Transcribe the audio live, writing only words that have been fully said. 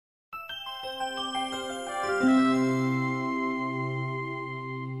Well,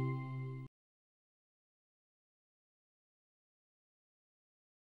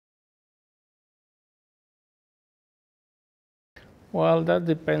 that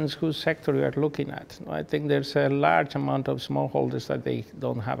depends whose sector you are looking at. I think there's a large amount of smallholders that they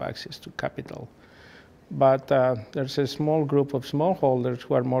don't have access to capital. But there's a small group of smallholders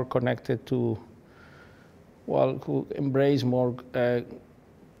who are more connected to, well, who embrace more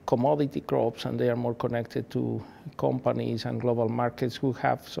commodity crops, and they are more connected to companies and global markets who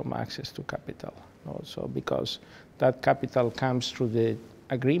have some access to capital. Also, because that capital comes through the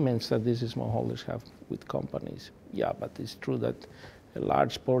agreements that these smallholders have with companies. Yeah, but it's true that a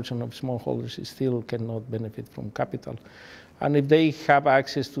large portion of smallholders still cannot benefit from capital. And if they have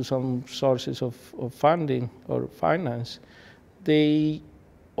access to some sources of funding or finance, they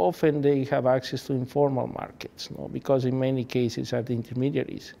often have access to informal markets, because in many cases are the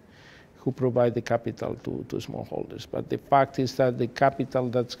intermediaries who provide the capital to smallholders. But the fact is that the capital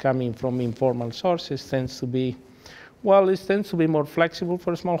that's coming from informal sources tends to be, well, it tends to be more flexible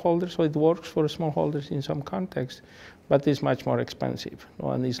for smallholders, so it works for smallholders in some contexts, but it's much more expensive,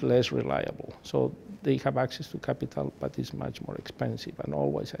 and it's less reliable. So they have access to capital, but it's much more expensive. And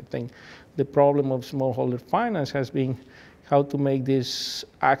always, I think, the problem of smallholder finance has been how to make this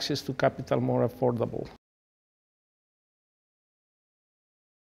access to capital more affordable.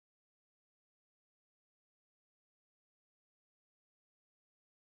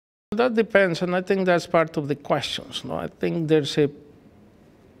 That depends, and I think that's part of the questions. I think there's a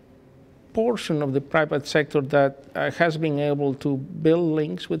portion of the private sector that has been able to build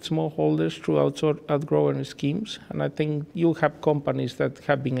links with smallholders through outgrowing schemes, and I think you have companies that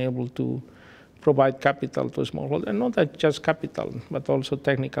have been able to provide capital to smallholders, and not that just capital, but also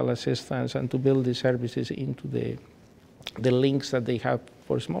technical assistance, and to build the services into the links that they have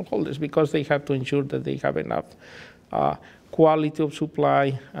for smallholders, because they have to ensure that they have enough quality of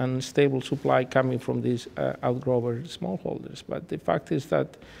supply and stable supply coming from these outgrower smallholders. But the fact is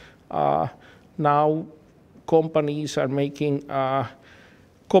that now companies are making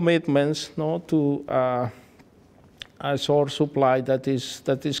commitments to a source supply that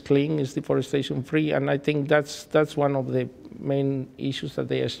is clean, is deforestation free, and I think that's one of the main issues that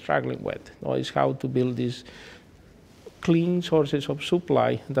they are struggling with, is how to build these clean sources of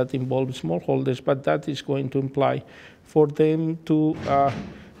supply that involve smallholders, but that is going to imply for them to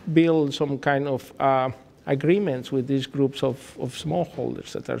build some kind of agreements with these groups of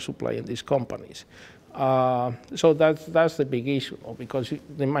smallholders that are supplying these companies. So that's the big issue, because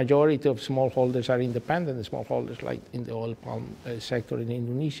the majority of smallholders are independent smallholders, like in the oil palm sector in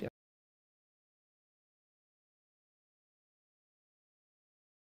Indonesia.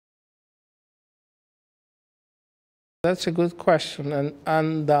 That's a good question,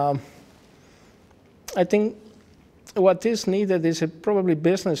 and I think what is needed is probably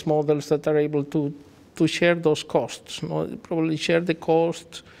business models that are able to share those costs. Probably share the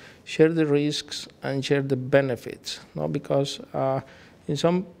costs, share the risks, and share the benefits. Because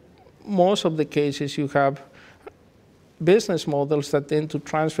in most of the cases you have business models that tend to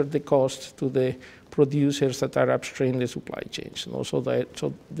transfer the cost to the producers that are upstream the supply chains. So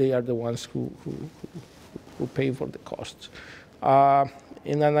they are the ones who pay for the costs.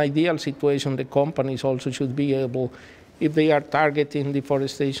 In an ideal situation, the companies also should be able, if they are targeting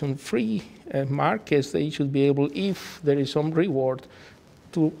deforestation-free markets, they should be able, if there is some reward,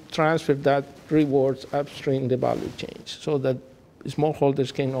 to transfer that reward upstream the value chains, so that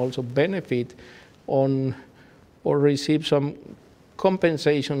smallholders can also benefit on or receive some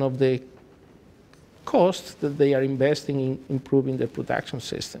compensation of the cost that they are investing in improving their production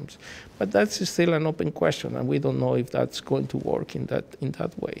systems. But that's still an open question, and we don't know if that's going to work in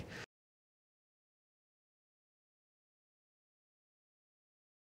that way.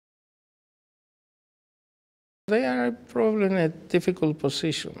 They are probably in a difficult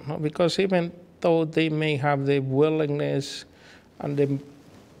position, because even though they may have the willingness and the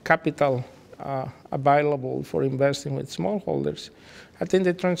capital available for investing with smallholders, I think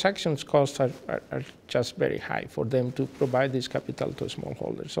the transactions costs are just very high for them to provide this capital to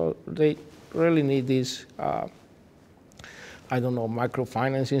smallholders. So they really need these,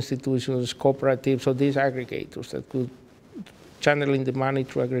 microfinance institutions, cooperatives, or these aggregators that could, channeling the money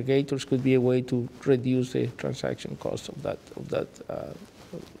through aggregators could be a way to reduce the transaction cost of that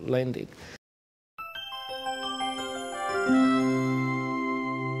lending.